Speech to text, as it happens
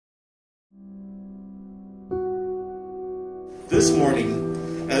This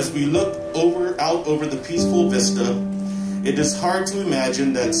morning, as we look out over the peaceful vista, it is hard to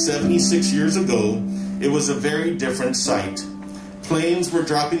imagine that 76 years ago, it was a very different sight. Planes were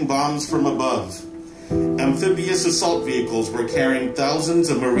dropping bombs from above. Amphibious assault vehicles were carrying thousands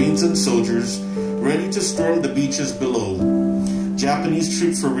of Marines and soldiers ready to storm the beaches below. Japanese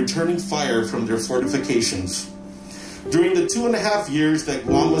troops were returning fire from their fortifications. During the 2.5 years that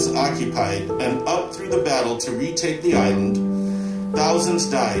Guam was occupied and up through the battle to retake the island, thousands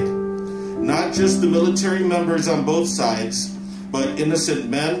died. Not just the military members on both sides, but innocent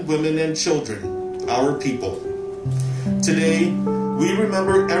men, women, and children, our people. Today, we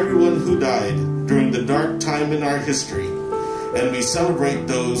remember everyone who died during the dark time in our history, and we celebrate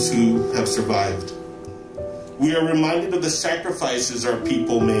those who have survived. We are reminded of the sacrifices our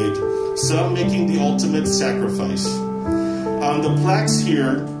people made, some making the ultimate sacrifice. On the plaques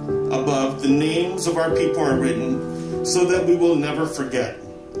here above, the names of our people are written so that we will never forget.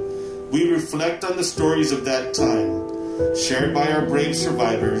 We reflect on the stories of that time, shared by our brave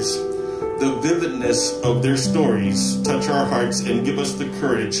survivors. The vividness of their stories touch our hearts and give us the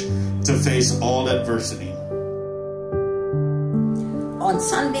courage to face all adversity. On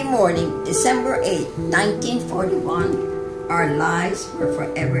Sunday morning, December 8, 1941, our lives were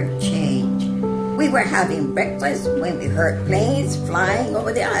forever changed. We were having breakfast when we heard planes flying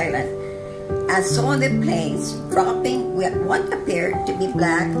over the island and saw the planes dropping with what appeared to be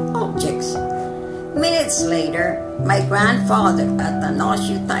black objects. Minutes later, my grandfather at the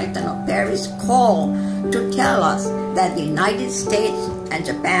Noshu Titan of Paris called to tell us that the United States and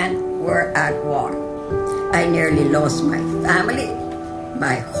Japan were at war. I nearly lost my family,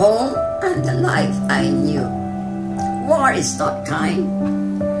 my home, and the life I knew. War is not kind.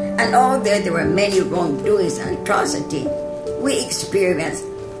 And although there were many wrongdoings and atrocities, we experienced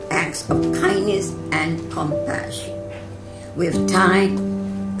acts of kindness and compassion. With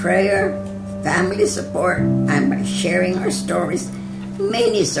time, prayer, family support, and by sharing our stories,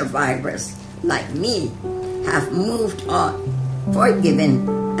 many survivors, like me, have moved on, forgiven,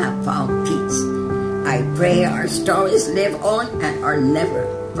 and found peace. I pray our stories live on and are never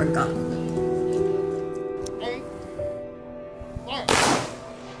forgotten.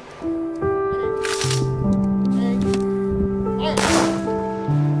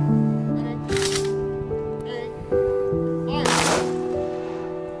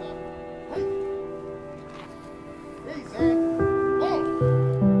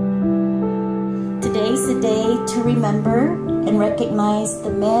 Today's the day to remember and recognize the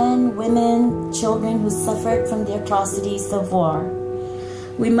men, women, children who suffered from the atrocities of war.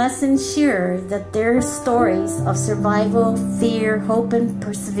 We must ensure that their stories of survival, fear, hope, and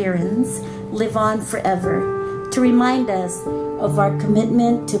perseverance live on forever to remind us of our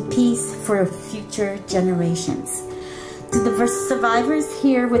commitment to peace for future generations. To the survivors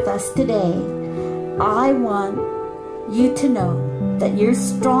here with us today, I want you to know that your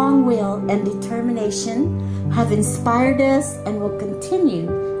strong will and determination have inspired us and will continue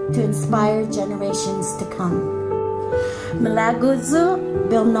to inspire generations to come. Malaguzu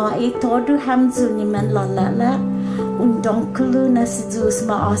bilnai todu hamzu ni man lalala undonkulu na sizus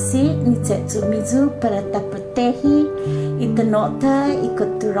maasi ni tetsu mizu para taprotehi itanota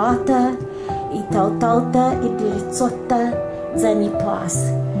ikoturata itautauta idiritsota zanipas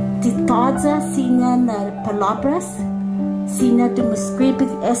titaza sina na palabras sina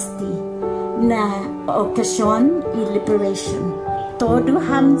demuscribit esti na occasion y liberation. Todo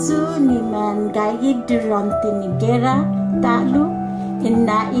hamzu ni man gayid durante ni guerra talu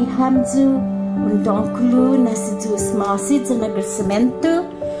inna i hamzu undonkulu na sizus masid sa nagresemento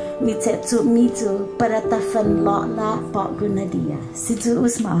ni tetsu mizu para tafan lola pagunadia.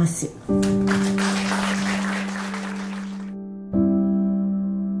 Sizus masid.